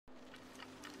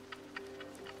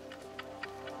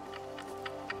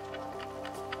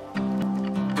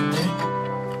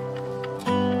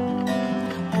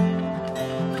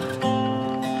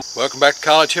back to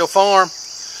College Hill Farm.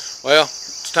 Well,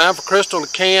 it's time for Crystal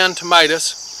to can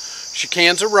tomatoes. She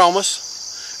cans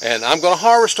aromas, and I'm going to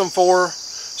harvest them for her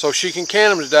so she can can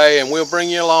them today, and we'll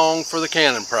bring you along for the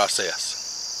canning process.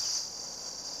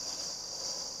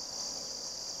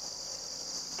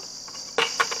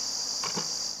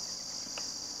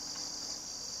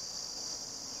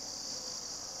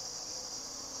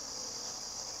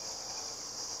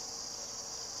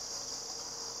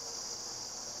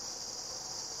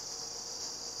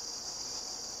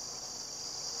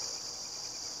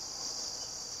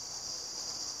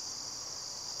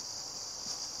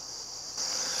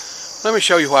 Let me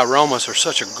show you why aromas are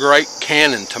such a great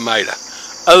canning tomato,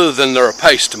 other than they're a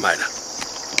paste tomato.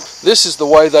 This is the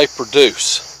way they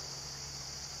produce.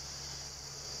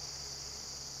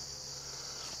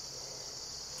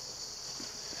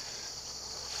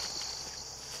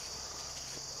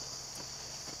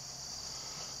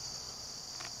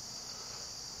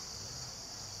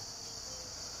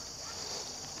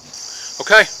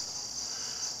 Okay,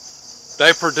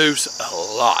 they produce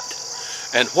a lot.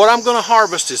 And what I'm going to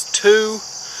harvest is 2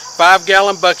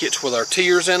 5-gallon buckets with our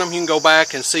tears in them. You can go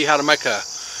back and see how to make a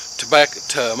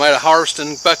tomato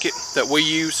harvesting bucket that we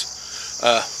use.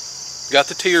 Got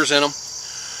the tears in them.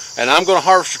 And I'm going to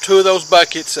harvest 2 of those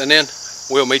buckets, and then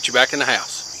we'll meet you back in the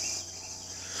house.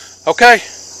 Okay,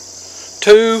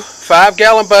 2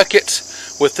 5-gallon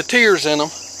buckets with the tears in them.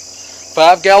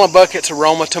 5-gallon buckets of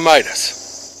Roma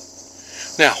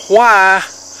tomatoes. Now, why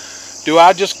do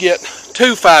I just get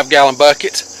 2 5-gallon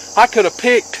buckets? I could have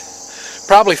picked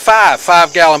probably 5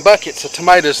 5-gallon buckets of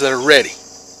tomatoes that are ready.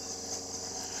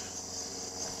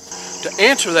 To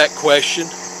answer that question,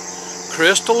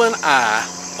 Crystal and I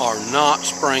are not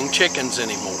spring chickens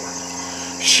anymore.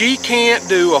 She can't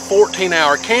do a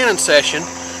 14-hour canning session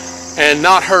and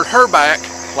not hurt her back,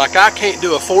 like I can't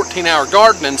do a 14-hour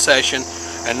gardening session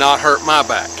and not hurt my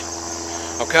back.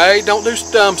 Okay, don't do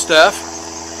dumb stuff.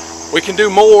 We can do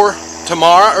more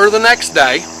tomorrow or the next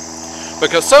day,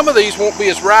 because some of these won't be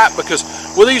as ripe, because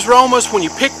with these Romas, when you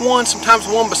pick one, sometimes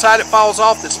the one beside it falls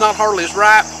off that's not hardly as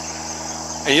ripe,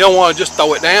 and you don't want to just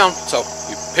throw it down, so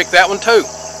you pick that one too.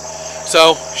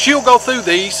 So she'll go through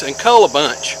these and cull a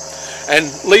bunch and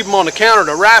leave them on the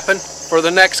counter to ripen for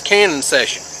the next canning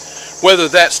session, whether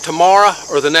that's tomorrow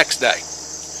or the next day.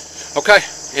 Okay,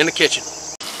 in the kitchen.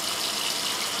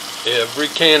 Every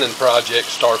canning project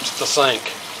starts at the sink.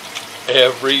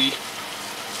 Every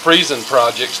freezing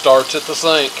project starts at the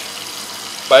sink.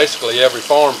 Basically, every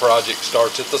farm project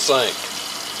starts at the sink.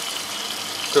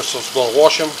 Crystal's going to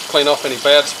wash them, clean off any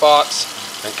bad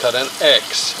spots, and cut an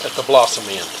X at the blossom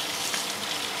end.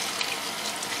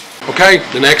 Okay,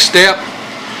 the next step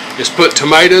is put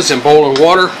tomatoes in boiling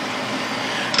water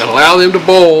and allow them to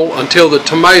boil until the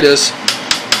tomatoes,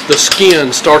 the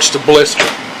skin starts to blister.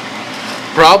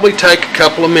 Probably take a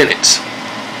couple of minutes.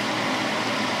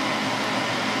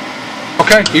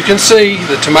 Okay, you can see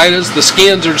the tomatoes, the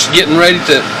skins are just getting ready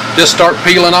to just start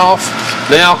peeling off.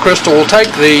 Now Crystal will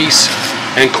take these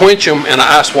and quench them in an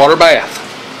ice water bath.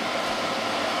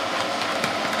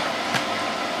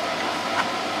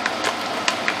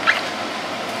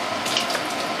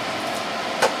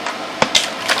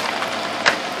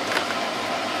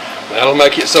 That'll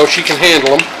make it so she can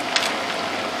handle them.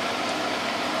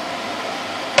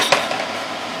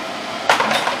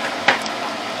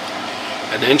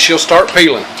 And then she'll start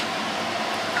peeling.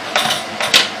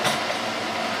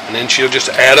 And then she'll just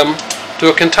add them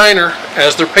to a container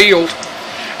as they're peeled.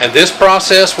 And this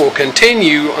process will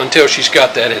continue until she's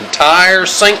got that entire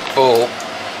sink full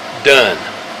done.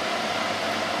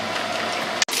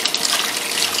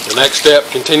 The next step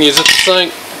continues at the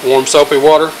sink. Warm soapy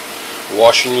water.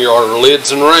 Washing your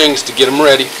lids and rings to get them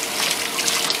ready.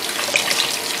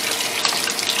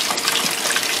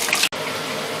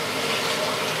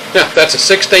 Now, that's a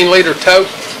 16-liter tote.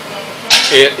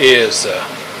 It is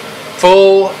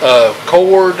full of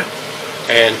cored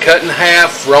and cut in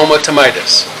half Roma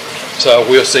tomatoes. So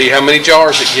we'll see how many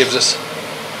jars it gives us.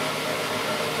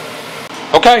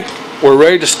 Okay, we're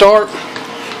ready to start.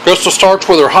 Crystal starts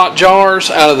with her hot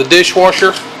jars out of the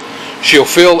dishwasher. She'll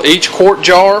fill each quart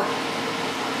jar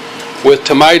with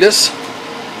tomatoes.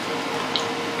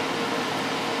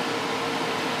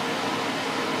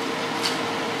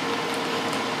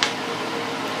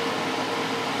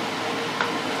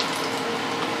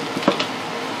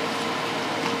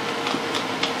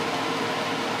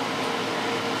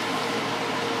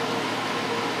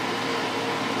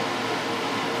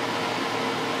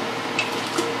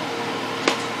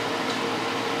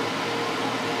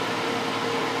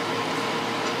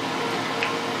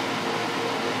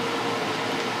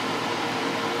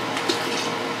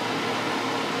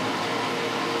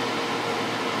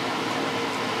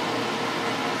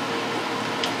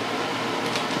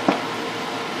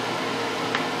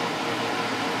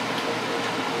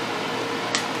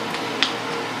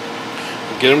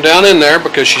 Get them down in there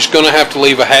because she's going to have to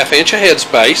leave a 1/2 inch of head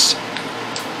space.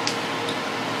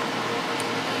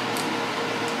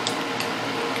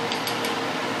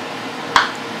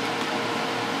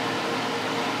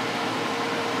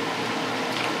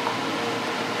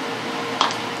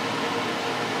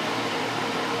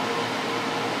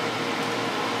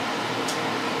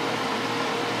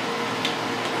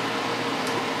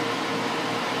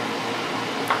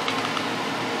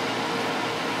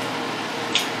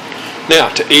 Now,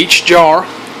 to each jar,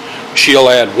 she'll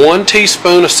add 1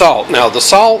 teaspoon of salt. Now, the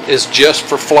salt is just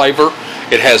for flavor.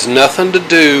 It has nothing to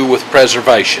do with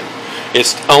preservation.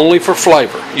 It's only for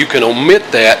flavor. You can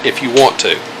omit that if you want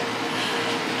to.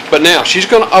 But now, she's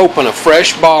going to open a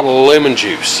fresh bottle of lemon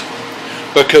juice.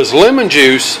 Because lemon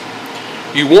juice,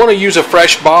 you want to use a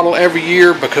fresh bottle every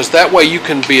year because that way you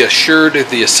can be assured of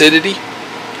the acidity.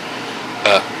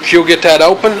 She'll get that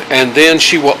open, and then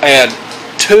she will add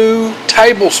 2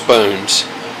 tablespoons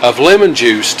of lemon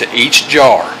juice to each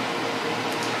jar.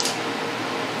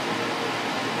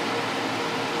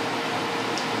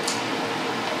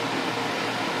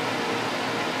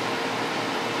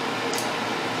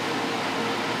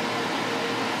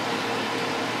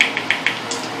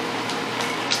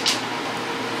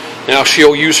 Now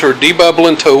she'll use her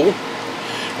debubbling tool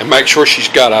and make sure she's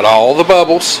got out all the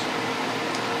bubbles.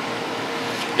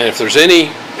 And if there's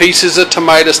any pieces of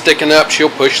tomato sticking up, she'll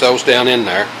push those down in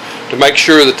there to make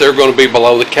sure that they're going to be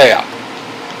below the cap.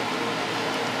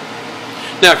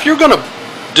 Now, if you're going to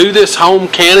do this home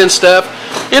canning stuff,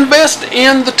 invest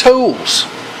in the tools.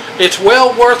 It's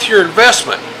well worth your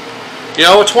investment. You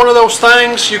know, it's one of those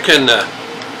things you can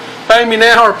pay me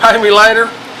now or pay me later.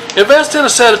 Invest in a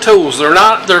set of tools.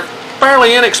 They're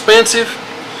fairly inexpensive,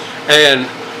 and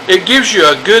it gives you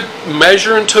a good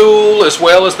measuring tool as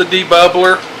well as the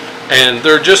debubbler. And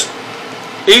they're just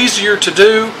easier to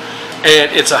do,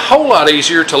 and it's a whole lot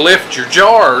easier to lift your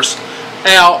jars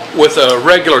out with a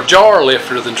regular jar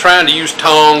lifter than trying to use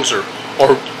tongs or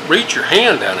reach your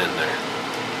hand down in there.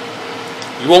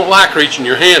 You won't like reaching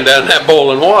your hand down in that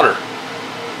boiling water.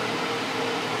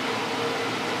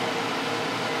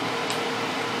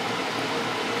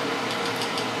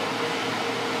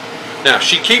 Now,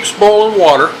 she keeps boiling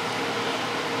water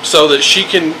so that she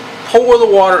can pour the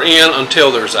water in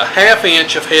until there's a 1/2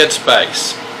 inch of head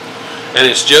space. And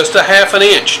it's just a 1/2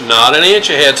 inch, not an inch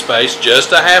of head space,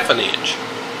 just a 1/2 inch.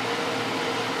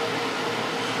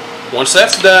 Once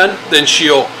that's done, then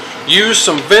she'll use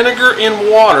some vinegar in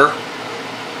water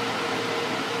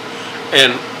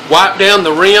and wipe down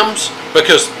the rims,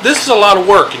 because this is a lot of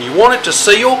work and you want it to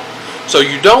seal, so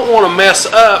you don't want to mess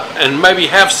up and maybe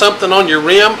have something on your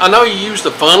rim. I know you use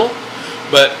the funnel,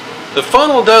 but the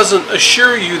funnel doesn't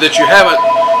assure you that you haven't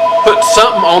put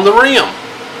something on the rim.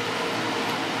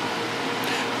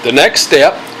 The next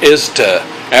step is to,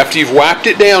 after you've wiped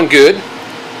it down good,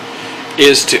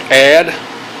 is to add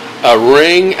a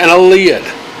ring and a lid.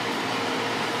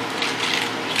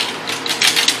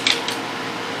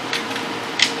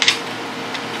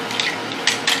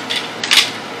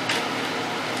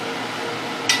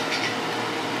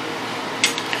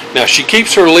 Now, she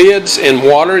keeps her lids in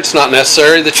water. It's not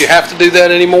necessary that you have to do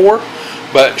that anymore,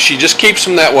 but she just keeps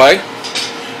them that way.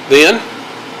 Then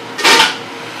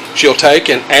she'll take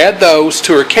and add those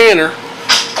to her canner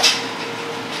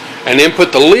and then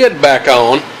put the lid back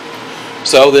on,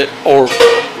 so that, or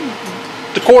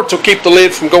the quartz will keep the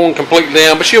lid from going completely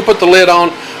down, but she'll put the lid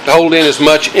on to hold in as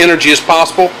much energy as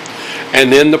possible,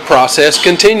 and then the process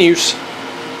continues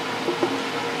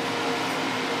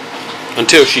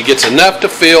until she gets enough to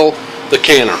fill the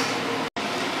canner.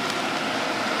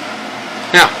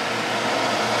 Now,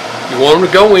 you want them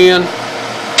to go in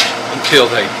until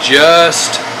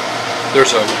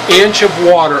there's an inch of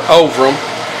water over them.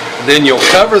 Then you'll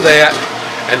cover that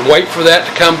and wait for that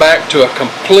to come back to a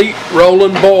complete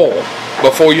rolling boil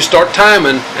before you start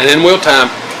timing, and then we'll time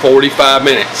 45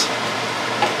 minutes.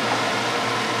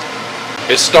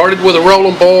 It started with a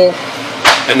rolling boil,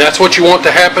 and that's what you want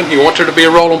to happen. You want there to be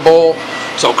a rolling boil.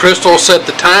 So Crystal will set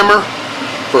the timer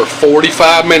for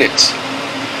 45 minutes.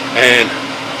 And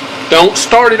don't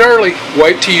start it early.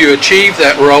 Wait till you achieve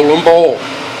that rolling boil.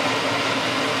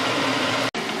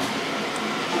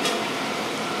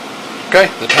 Okay,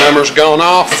 the timer's gone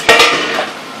off.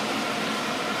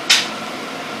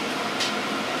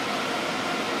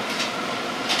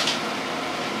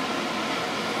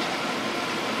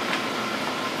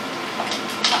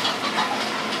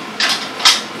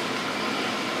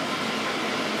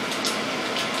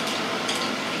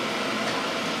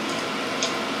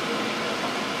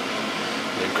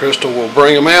 Crystal will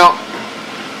bring them out,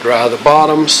 dry the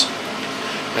bottoms,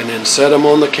 and then set them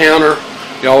on the counter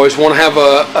You always want to have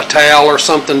a towel or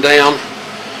something down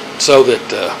so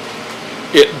that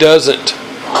it doesn't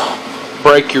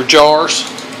break your jars.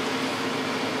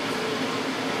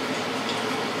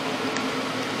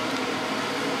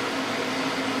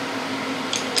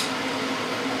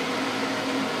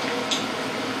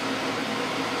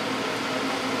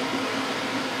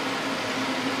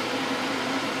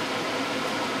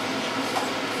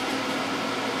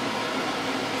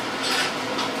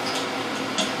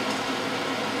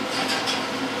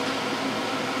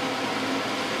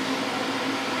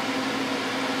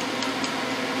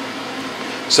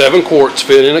 Seven quarts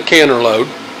fit in a canner load.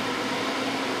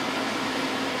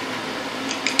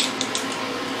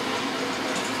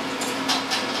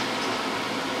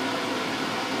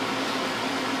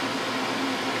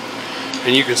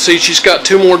 And you can see she's got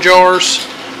 2 more jars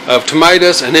of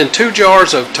tomatoes and then 2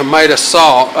 jars of tomato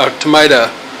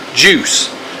juice.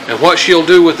 And what she'll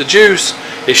do with the juice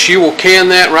is she will can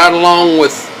that right along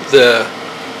with the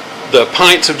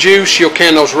pints of juice. She'll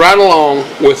can those right along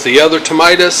with the other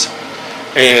tomatoes,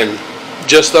 and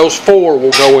just those 4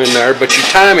 will go in there, but you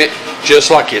time it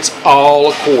just like it's all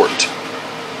a quart.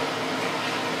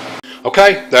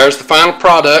 Okay, there's the final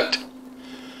product.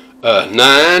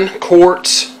 9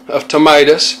 quarts of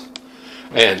tomatoes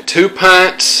and 2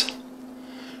 pints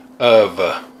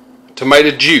of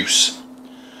tomato juice.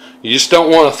 You just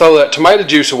don't want to throw that tomato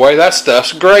juice away. That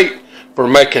stuff's great for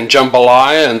making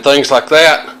jambalaya and things like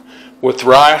that with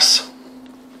rice.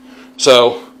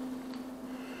 So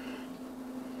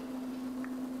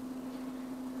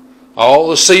all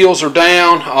the seals are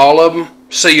down, all of them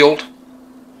sealed.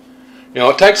 You know,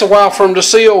 it takes a while for them to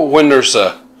seal when there's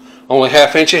only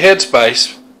 1/2 inch of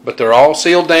headspace, but they're all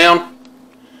sealed down.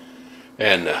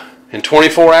 And in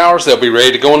 24 hours, they'll be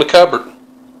ready to go in the cupboard.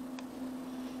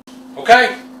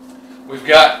 Okay, we've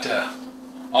got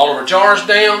all of our jars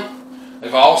down.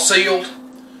 They've all sealed.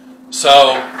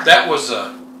 So that was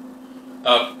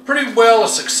pretty well a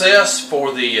success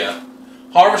for the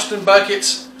harvesting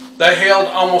buckets. They held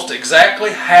almost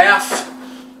exactly half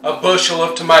a bushel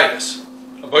of tomatoes.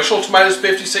 A bushel of tomatoes,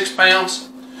 56 pounds.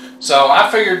 So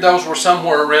I figured those were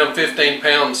somewhere around 15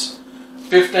 pounds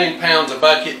a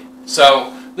bucket.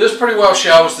 So this pretty well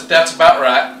shows that that's about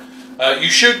right. You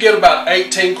should get about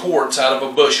 18 quarts out of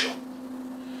a bushel.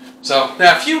 So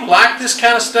now if you like this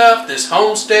kind of stuff, this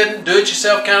homesteading,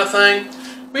 do-it-yourself kind of thing,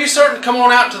 be certain to come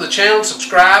on out to the channel and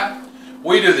subscribe.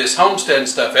 We do this homesteading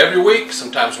stuff every week,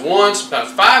 sometimes 1,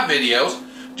 sometimes 5 videos.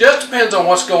 Just depends on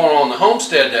what's going on in the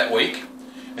homestead that week.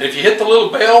 And if you hit the little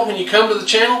bell when you come to the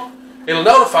channel, it'll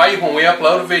notify you when we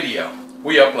upload a video.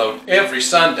 We upload every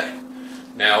Sunday.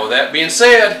 Now with that being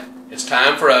said, it's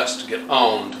time for us to get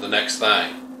on to the next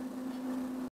thing.